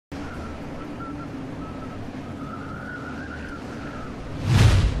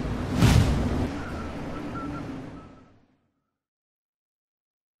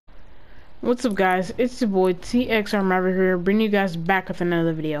What's up, guys? It's your boy TXR Maverick here, bringing you guys back with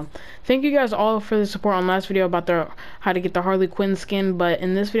another video. Thank you guys all for the support on last video about how to get the Harley Quinn skin, but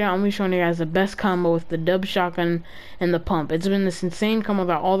in this video I'm going to be showing you guys the best combo with the dub shotgun and the pump. It's been this insane combo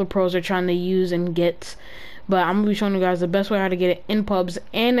that all the pros are trying to use and get, but I'm going to be showing you guys the best way how to get it in pubs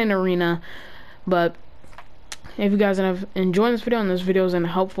and in arena. But if you guys have enjoyed this video and this video is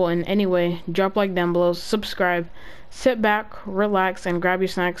helpful in any way, drop a like down below, subscribe, sit back, relax, and grab your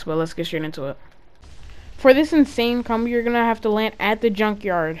snacks, but let's get straight into it. For this insane combo, you're gonna have to land at the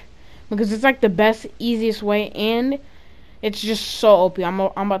junkyard because it's like the best, easiest way, and it's just so OP. I'm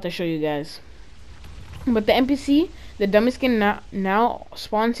about to show you guys. But the NPC, the dummy skin, now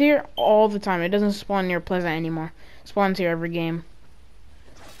spawns here all the time. It doesn't spawn near Pleasant anymore. It spawns here every game.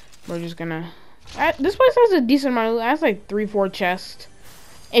 We're just gonna... this place has a decent amount of loot. It has like 3-4 chests.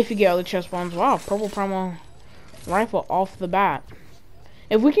 If you get all the chest spawns. Wow, purple promo rifle off the bat.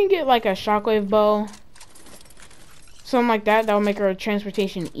 If we can get like a shockwave bow, something like that, that will make our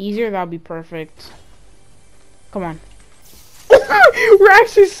transportation easier. That would be perfect. Come on. We're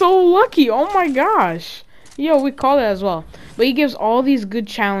actually so lucky. Oh my gosh. Yo, we call it as well. But he gives all these good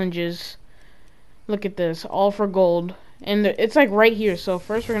challenges. Look at this. All for gold. And it's like right here. So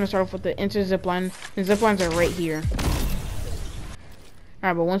first we're going to start off with the inter zipline. The ziplines are right here.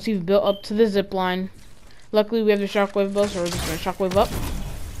 Alright, but once you've built up to the zipline, luckily we have the shockwave bow, so we're just going to shockwave up.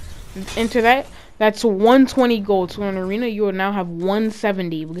 Into that. That's 120 gold. So in arena you will now have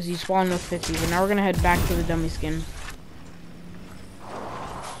 170 because you spawned with 50. But now we're going to head back to the dummy skin.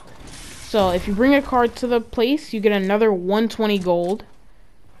 So if you bring a card to the place, you get another 120 gold.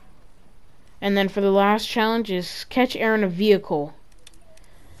 And then for the last challenge is catch air in a vehicle.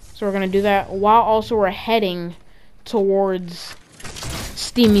 So we're going to do that while also we're heading towards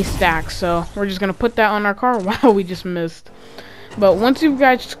Steamy Stacks. So we're just going to put that on our car. Wow, we just missed. But once you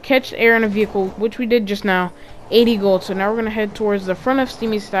guys catch air in a vehicle, which we did just now, 80 gold. So now we're going to head towards the front of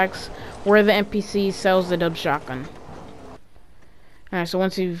Steamy Stacks where the NPC sells the dub shotgun. Alright, so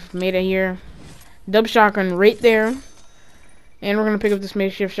once you've made it here, dub shotgun right there. And we're going to pick up this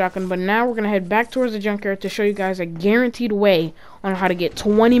makeshift shotgun. But now we're going to head back towards the junkyard to show you guys a guaranteed way on how to get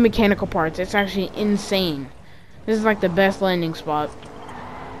 20 mechanical parts. It's actually insane. This is like the best landing spot.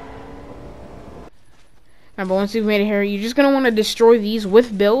 Alright, but once you've made it here, you're just going to want to destroy these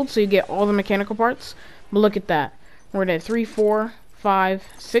with builds so you get all the mechanical parts. But look at that. We're at 3, 4, 5,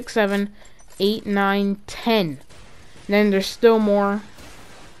 6, 7, 8, 9, 10. Then there's still more.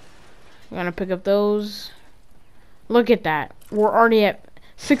 We're going to pick up those. Look at that. We're already at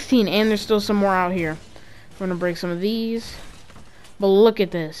 16 and there's still some more out here. We're going to break some of these. But look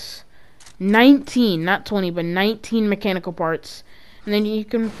at this. 19, not 20, but 19 mechanical parts. And then you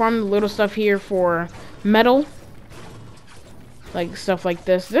can farm the little stuff here for metal. Like stuff like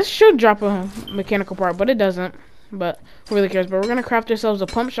this. This should drop a mechanical part, but it doesn't. But who really cares? But we're going to craft ourselves a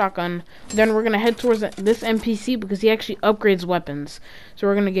pump shotgun. Then we're going to head towards this NPC because he actually upgrades weapons. So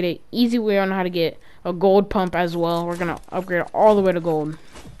we're going to get an easy way on how to get a gold pump as well. We're going to upgrade all the way to gold.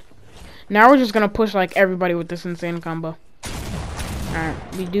 Now we're just going to push like everybody with this insane combo. Alright,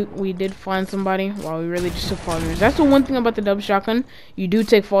 we did find somebody. Wow, we really just took fall damage. That's the one thing about the dub shotgun. You do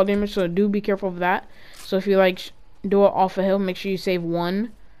take fall damage, so do be careful of that. So if you like do it off a hill, make sure you save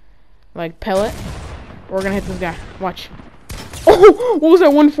one like pellet. We're gonna hit this guy. Watch. Oh, what was that?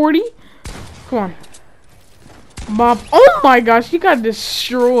 140? Come on, Bob. Oh my gosh, he got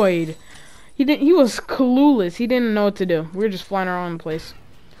destroyed. He was clueless. He didn't know what to do. We were just flying around the place.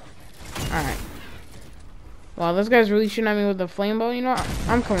 All right. Wow, this guy's really shooting at me with a flame bow. You know,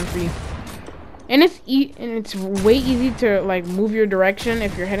 I'm coming for you. And it's way easy to like move your direction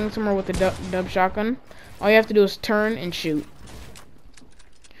if you're heading somewhere with a dub shotgun. All you have to do is turn and shoot.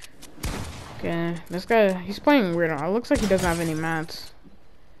 Okay, this guy, he's playing weird. It looks like he doesn't have any mats.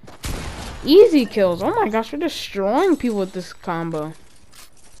 Easy kills. Oh my gosh, we're destroying people with this combo.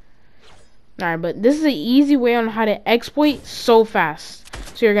 Alright, but this is an easy way on how to exploit so fast.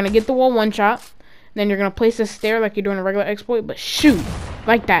 So you're going to get the wall one shot. Then you're going to place a stair like you're doing a regular exploit. But shoot,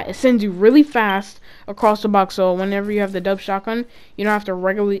 like that. It sends you really fast across the box. So whenever you have the dub shotgun, you don't have to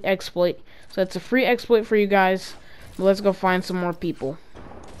regularly exploit. So it's a free exploit for you guys. But let's go find some more people.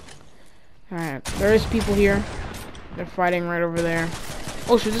 Alright, there is people here. They're fighting right over there.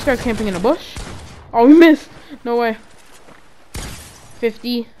 Oh shit, this guy's camping in a bush. Oh, we missed. No way.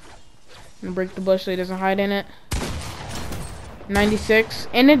 50. I'm gonna break the bush so he doesn't hide in it. 96.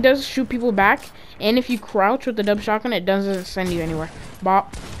 And it does shoot people back. And if you crouch with the dub shotgun, it doesn't send you anywhere.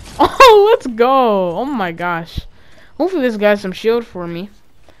 Bop. Oh, let's go. Oh my gosh. Hopefully this guy has some shield for me.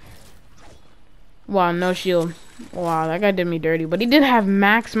 Wow, no shield. Wow, that guy did me dirty. But he did have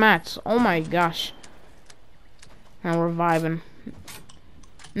max mats. Oh my gosh. Now we're vibing.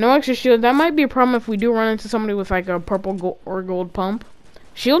 No extra shield. That might be a problem if we do run into somebody with like a purple or gold pump.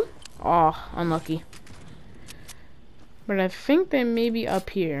 Shield? Oh, unlucky. But I think they may be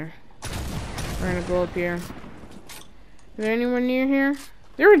up here. We're gonna go up here. Is there anyone near here?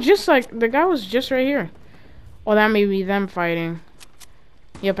 They were just like, the guy was just right here. Oh, that may be them fighting.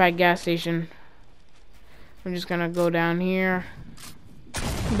 Yep, at gas station. We're just gonna go down here.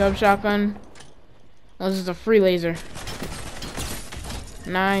 Dub shotgun. Oh, this is a free laser.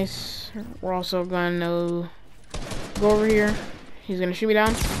 Nice. We're also gonna go over here. He's gonna shoot me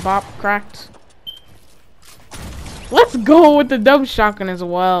down. Bop, cracked. Let's go with the dub shotgun as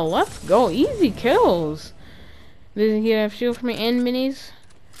well. Let's go. Easy kills. Does he have shield for me and minis?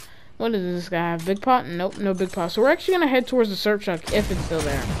 What does this guy have? Big pot? Nope, no big pot. So we're actually gonna head towards the surf truck if it's still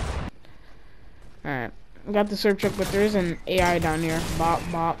there. Alright. Got the surf truck, but there is an AI down here. Bop,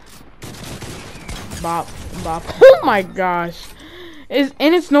 bop. Bop, bop. Oh my gosh. And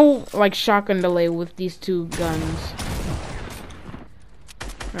it's no like shotgun delay with these two guns.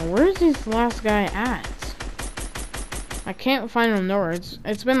 Now where's this last guy at? I can't find him nowhere.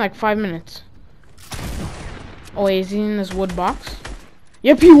 It's been like 5 minutes. Oh wait, is he in this wood box?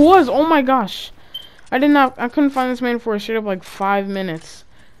 Yep, he was. Oh my gosh. I couldn't find this man for a straight up like 5 minutes.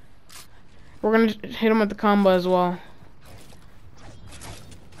 We're gonna hit him with the combo as well.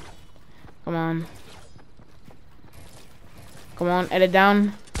 Come on. Come on, edit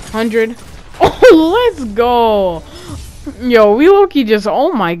down. 100. Oh, let's go. Yo, we low-key just,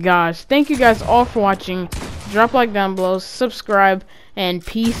 oh my gosh. Thank you guys all for watching. Drop a like down below, subscribe, and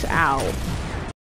peace out.